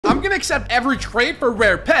I'm gonna accept every trade for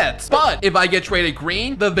rare pets, but if I get traded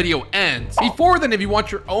green, the video ends. Before then, if you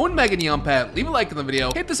want your own Mega Neon pet, leave a like on the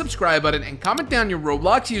video, hit the subscribe button, and comment down your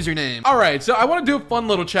Roblox username. Alright, so I want to do a fun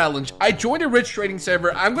little challenge. I joined a rich trading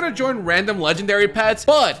server. I'm gonna join random legendary pets,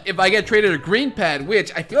 but if I get traded a green pet,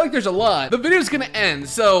 which I feel like there's a lot, the video's gonna end.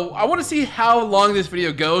 So I want to see how long this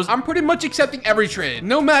video goes. I'm pretty much accepting every trade,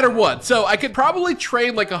 no matter what. So I could probably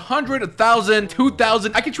trade like 100, 1,000,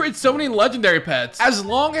 2,000. I could trade so many legendary pets as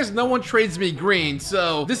long as no one trades me green.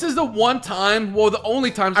 So this is the one time, well, the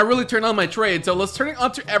only time I really turn on my trade. So let's turn it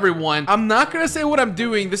on to everyone. I'm not gonna say what I'm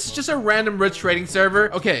doing. This is just a random rich trading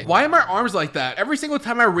server. Okay, why are my arms like that? Every single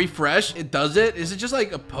time I refresh, it does it. Is it just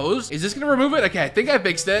like a pose? Is this gonna remove it? Okay, I think I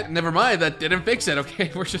fixed it. Never mind, that didn't fix it.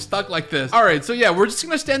 Okay, we're just stuck like this. All right, so yeah, we're just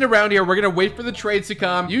gonna stand around here. We're gonna wait for the trades to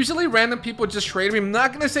come. Usually random people just trade me. I'm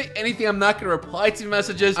not gonna say anything. I'm not gonna reply to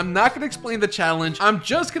messages. I'm not gonna explain the challenge. I'm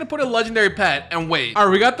just gonna put a legendary pet and wait. All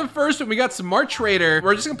right, we got the first one. We got Smart Trader.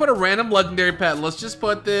 We're just gonna put a random legendary pet. Let's just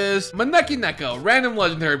put this Maneki Neko, random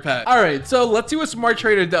legendary pet. All right, so let's see what Smart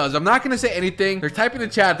Trader does. I'm not gonna say anything. They're typing in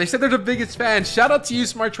the chat. They said they're the biggest fan. Shout out to you,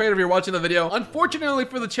 Smart Trader, if you're watching the video. Unfortunately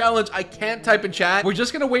for the challenge, I can't type in chat. We're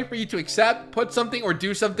just gonna wait for you to accept, put something, or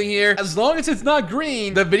do something here. As long as it's not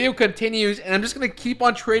green, the video continues, and I'm just gonna keep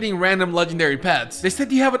on trading random legendary pets. They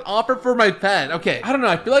said you have an offer for my pet. Okay, I don't know.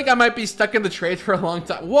 I feel like I might be stuck in the trade for a long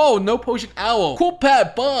time. Whoa, no potion owl. Cool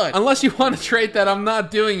pet, but unless you want to trade that, I'm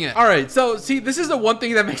not doing it. All right, so see, this is the one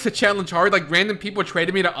thing that makes the challenge hard. Like random people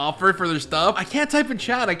traded me to offer for their stuff. I can't type in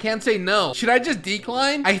chat. I can't say no. Should I just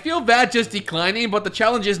decline? I feel bad just declining, but the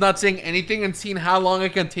challenge is not saying anything and seeing how long I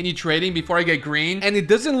continue trading before I get green. And it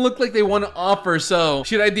doesn't look like they want to offer. So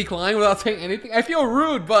should I decline without saying anything? I feel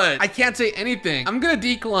rude, but I can't say anything. I'm gonna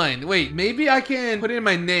decline. Wait, maybe I can put in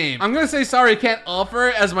my name. I'm gonna say sorry, I can't offer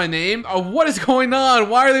as my name. What is going on?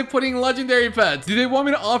 Why are they putting legendary pets? Do they want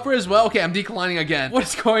me to offer as well? Okay, I'm declining again. What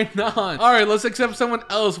is going on? All right, let's accept someone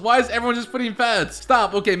else. Why is everyone just putting pets?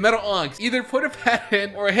 Stop. Okay, Metal Ox. Either put a pet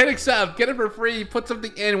in or hit accept. Get it for free. Put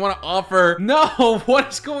something in. Want to offer? No. What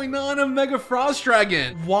is going on? A Mega Frost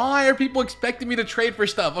Dragon. Why are people expecting me to trade for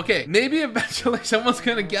stuff? Okay, maybe eventually someone's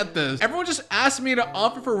gonna get this. Everyone just asked me to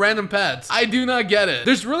offer for random pets. I do not get it.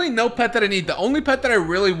 There's really no pet that I need. The only pet that I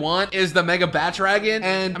really want is the Mega Bat Dragon,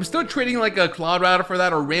 and I'm still trading like a Cloud Router for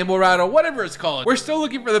that, or Rainbow Router, whatever it's called. We're still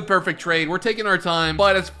looking for the perfect trade. We're taking our time,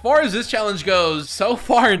 but as far as this challenge goes, so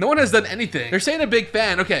far, no one has done anything. They're saying a big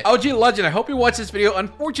fan. Okay, LG Legend, I hope you watch this video.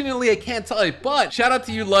 Unfortunately, I can't type, but shout out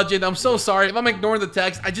to you, Legend. I'm so sorry if I'm ignoring the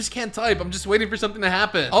text. I just can't type. I'm just waiting for something to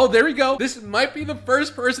happen. Oh, there we go. This might be the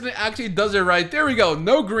first person that actually does it right. There we go.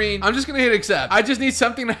 No green. I'm just gonna hit accept. I just need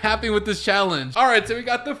something to happen with this challenge. All right, so we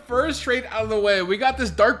got the first trade out of the way. We got this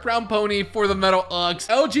dark brown pony for the Metal Ox.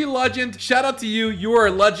 LG Legend, shout out to you. You are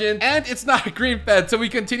a legend, and it's not a green fed, so we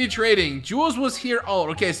continue trading. Jules was here. Oh,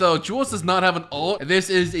 okay, so Jules does not have an ult. This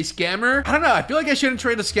is a scammer. I don't know. I feel like I shouldn't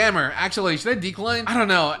trade a scammer. Actually, should I decline? I don't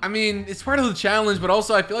know. I mean, it's part of the challenge, but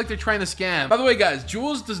also I feel like they're trying to scam. By the way, guys,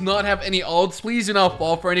 Jules does not have any ults. Please do not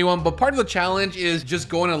fall for anyone, but part of the challenge is just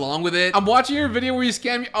going along with it. I'm watching your video where you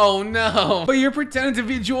scam me. Oh, no. But you're pretending to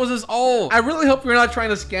be Jules' ult. I really hope you're not trying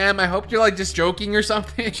to scam. I hope you're like just joking or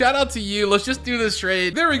something. Shout out to you. Let's just do this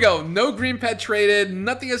trade. There we go. No green pet traded.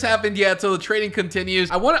 Nothing has happened yet, so the trading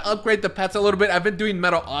continues. I want to upgrade the pets a little bit. I've been doing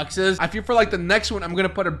Metal Oxes. I feel for like the next one, I'm going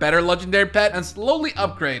to put a better legendary pet and slowly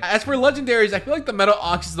upgrade. As for legendaries, I feel like the Metal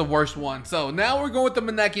Ox is the worst one. So now we're going with the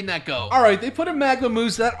Maneki Neko. All right, they put a Magma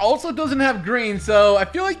Moose that also doesn't have green, so I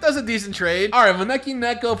feel like that's a decent trade. All right, Maneki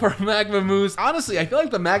Neko for Magma Moose. Honestly, I feel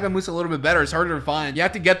like the Magma Moose is a little bit better. It's harder to find. You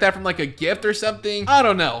have to get that from like a gift or something. I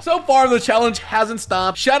don't know. So far, the challenge hasn't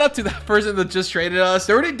stopped. Shout out to that person that just traded us.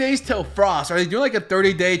 30 days till Frost. Are they doing like a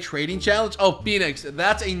 30-day trading challenge? Oh, Phoenix.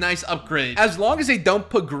 That's a nice upgrade. As long as they don't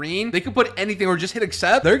put green, they can put anything or just hit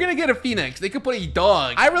accept. They're gonna get a Phoenix. They could put a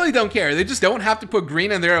dog. I really don't care. They just don't have to put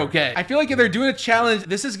green and they're okay. I feel like if they're doing a challenge,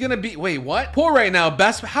 this is gonna be... Wait, what? Poor right now.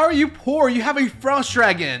 Best... How are you poor? You have a Frost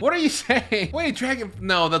Dragon. What are you saying? Wait, Dragon...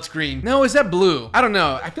 No, that's green. No, is that blue? I don't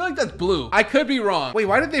know. I feel like that's blue. I could be wrong. Wait,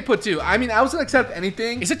 why did they put two? I mean, I was gonna accept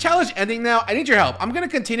anything. Is the challenge ending now? I need your help. I'm gonna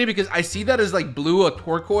continue because I see that as like blue, a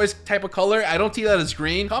turquoise type of color. I don't see that as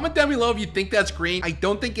green. Comment down below if you think that's green. I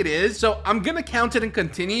don't think it is. So I'm gonna count it and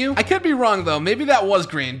continue. I could be wrong though. Maybe that was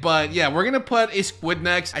green, but yeah, we're gonna put a squid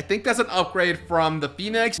next. I think that's an upgrade from the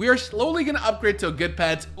Phoenix. We are slowly gonna upgrade to a good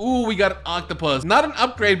pet. Ooh, we got an octopus. Not an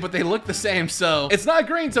upgrade, but they look the same. So it's not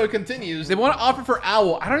green, so it continues. They want to offer for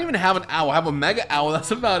owl. I don't even have an owl. I have a mega owl.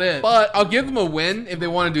 That's about it. But I'll give them a win if they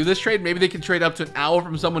want to do this trade. Maybe they can trade up to an owl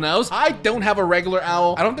from someone else. I don't have a regular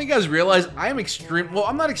owl. I don't think you guys realize I am extreme. Well,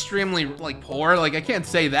 I'm not extremely like poor. Like I can't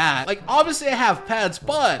say that. Like obviously I have have pets,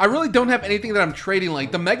 but I really don't have anything that I'm trading.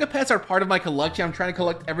 Like, the mega pets are part of my collection. I'm trying to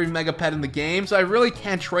collect every mega pet in the game, so I really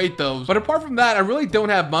can't trade those. But apart from that, I really don't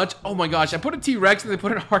have much. Oh my gosh, I put a T-Rex and they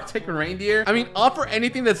put an Arctic reindeer. I mean, offer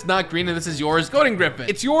anything that's not green and this is yours. Golden Griffin.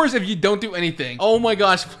 It's yours if you don't do anything. Oh my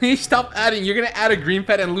gosh, please stop adding. You're gonna add a green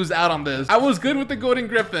pet and lose out on this. I was good with the Golden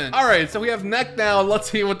Griffin. All right, so we have neck now. Let's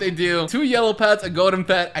see what they do. 2 yellow pets, a golden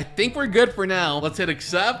pet. I think we're good for now. Let's hit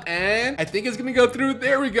accept, and I think it's gonna go through.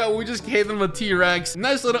 There we go. We just gave them a T-Rex.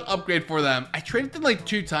 Nice little upgrade for them. I traded them like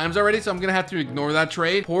 2 times already, so I'm gonna have to ignore that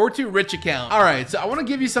trade. Poor to rich account. All right, so I want to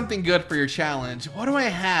give you something good for your challenge. What do I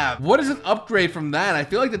have? What is an upgrade from that? I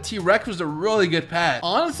feel like the T-Rex was a really good pet.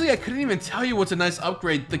 Honestly, I couldn't even tell you what's a nice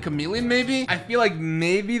upgrade. The chameleon, maybe? I feel like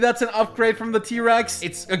maybe that's an upgrade from the T-Rex.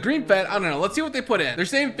 It's a green pet. I don't know. Let's see what they put in. They're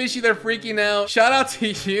saying fishy. They're freaking out. Shout out to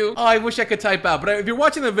you. Oh, I wish I could type out. But if you're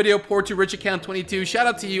watching the video, poor to rich account 22, shout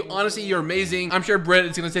out to you. Honestly, you're amazing. I'm sure Britt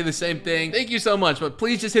is going to say the same thing. Thank you so much. But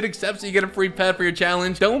please just hit accept so you get a free pet for your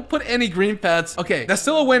challenge. Don't put any green pets. Okay, that's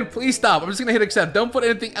still a win. Please stop. I'm just going to hit accept. Don't put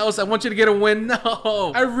anything else. I want you to get a win.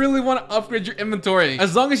 No, I really want to upgrade your inventory.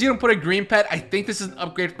 As long as you don't put a green pet, I think this is an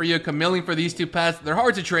upgrade for you. A chameleon for these 2 pets. They're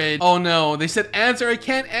hard to trade. Oh no, they said answer. I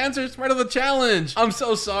can't answer. It's part of the challenge. I'm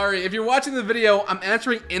so sorry. If you're watching the video, I'm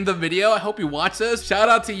answering in the video. I hope you watch this. Shout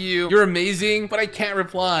out to you. You're amazing, but I can't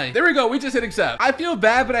reply. There we go. We just hit accept. I feel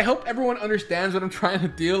bad, but I hope everyone understands what I'm trying to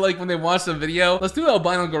do. Like when they watch the video, let's do the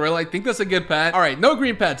albino gorilla. I think that's a good pet. All right, no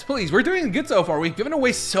green pets, please. We're doing good so far. We've given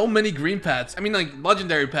away so many green pets. I mean, like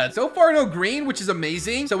legendary pets. So far, no green, which is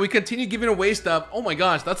amazing. So we continue giving away stuff. Oh my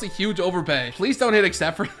gosh, that's a huge overpay. Please don't hit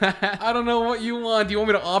accept for that. I don't know what you want. Do you want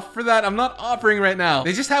me to offer for that? I'm not offering right now.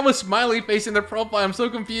 They just have a smiley face in their profile. I'm so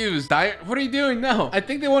confused. What are you doing? No, I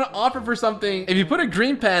think they want to offer for something. If you put a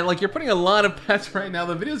green pet, like you're putting a lot of pets right now,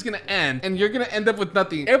 the video's gonna end and you're gonna end up with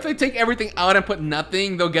nothing. If they take everything out and put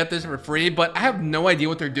nothing, they'll get this for free, but I have no idea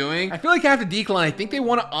what they're doing. I feel like I have to decline. I think they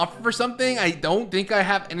want to offer for something. I don't think I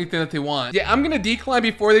have anything that they want. Yeah, I'm gonna decline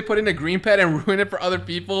before they put in a green pet and ruin it for other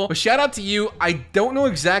people. But shout out to you. I don't know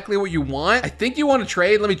exactly what you want. I think you want to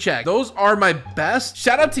trade. Let me check. Those are my best.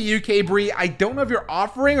 Shout out to you, K-Bree. I don't know if you're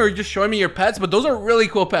offering or you're just showing me your pets, but those are really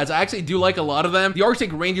cool pets. I actually do like a lot of them. The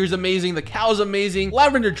Arctic reindeer is amazing. The cow's amazing.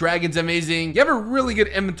 Lavender dragon's amazing. You have a really good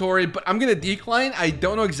inventory, but I'm gonna decline. I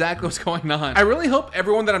don't know exactly what's going on. I really hope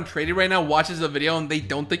everyone that I'm trading right now watches the video and they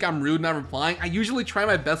don't think I'm rude not replying. I usually try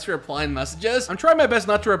my best to reply in messages. I'm trying my best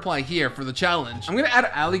not to reply here for the challenge. I'm gonna add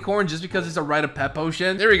Alicorn just because it's a rite of pet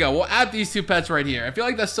potion. There we go. We'll add these 2 pets right here. I feel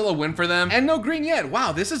like that's still a win for them. And no green yet.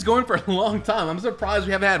 Wow, this is going for a long time. I'm surprised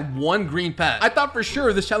we haven't had 1 green pet. I thought for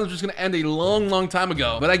sure this challenge was gonna end a long time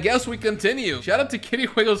ago, but I guess we continue. Shout out to Kitty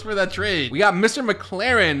Wiggles for that trade. We got Mr.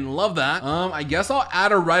 McLaren. Love that. I guess I'll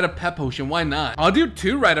add a rite of pet potion. Why not? I'll do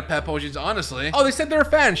 2 rite of pet potions, honestly. Oh, they said they're a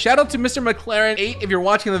fan. Shout out to Mr. McLaren 8 if you're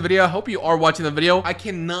watching the video. I hope you are watching the video. I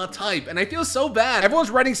cannot type and I feel so bad. Everyone's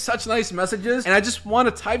writing such nice messages and I just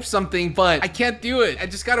want to type something, but I can't do it. I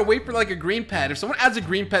just gotta wait for like a green pet. If someone adds a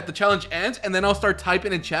green pet, the challenge ends and then I'll start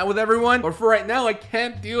typing and chat with everyone. But for right now, I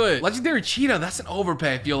can't do it. Legendary cheetah, that's an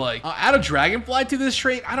overpay, I feel like. I'll add a dragonfly to this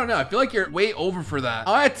trait. I don't know. I feel like you're way over for that.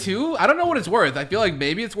 I'll add 2. I don't know what it's worth. I feel like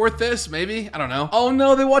maybe it's worth this. Maybe. I don't know. Oh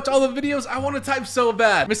no, they watch all the videos. I want to type so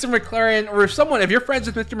bad. Mr. McLaren, or if someone, if you're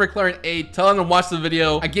friends with Mr. McLaren 8, tell him to watch the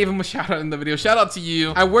video. I gave him a shout out in the video. Shout out to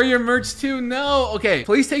you. I wear your merch too. No. Okay.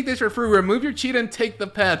 Please take this for free. Remove your cheetah and take the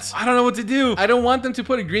pets. I don't know what to do. I don't want them to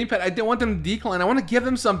put a green pet. I don't want them to decline. I want to give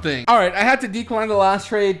them something. All right. I had to decline the last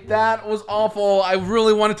trade. That was awful. I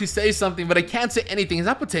really wanted to say something, but I can't say anything. Is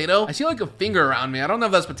that potato? I see like a finger around me. I don't know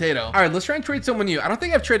if that's potato. All right. Let's try and trade someone new. I don't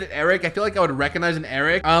think I've traded Eric. I feel like I would recognize an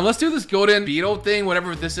Eric. Let's do this golden beetle thing,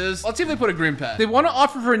 whatever this is. Let's see if they put a green pet. They want to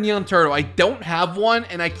offer for a neon turtle. I don't have one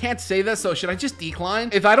and I can't say that. So should I just decline?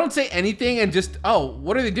 If I don't say anything and just, oh,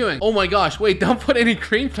 what are they doing? Oh my gosh. Wait, don't put any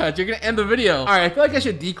green pets. You're going to end the video. All right. I feel like I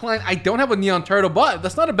should decline. I don't have a neon turtle, but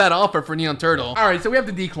that's not a bad offer for neon turtle. All right. So we have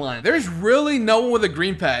to decline. There's really no one with a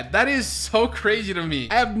green pet. That is so crazy to me.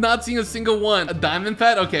 I have not seen a single one. A diamond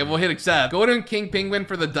pet? Okay, we'll hit accept. Golden king penguin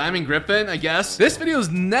for the diamond griffin, I guess. This video is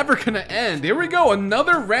never going to end. There we go.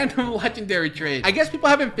 Another random legendary trade. I guess people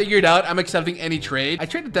haven't figured out I'm accepting any trade. I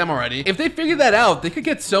traded them already. If they figure that out, they could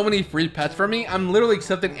get so many free pets from me. I'm literally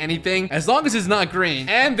accepting anything as long as it's not green.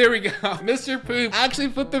 And there we go. Mr. Poop actually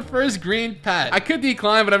put the first green pet. I could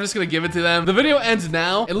decline, but I'm just going to give it to them. The video ends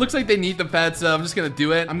now. It looks like they need the pet, so I'm just going to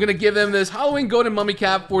do it. I'm going to give them this Halloween golden mummy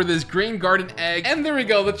cap for this green garden egg. And there we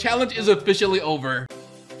go. The challenge is officially over.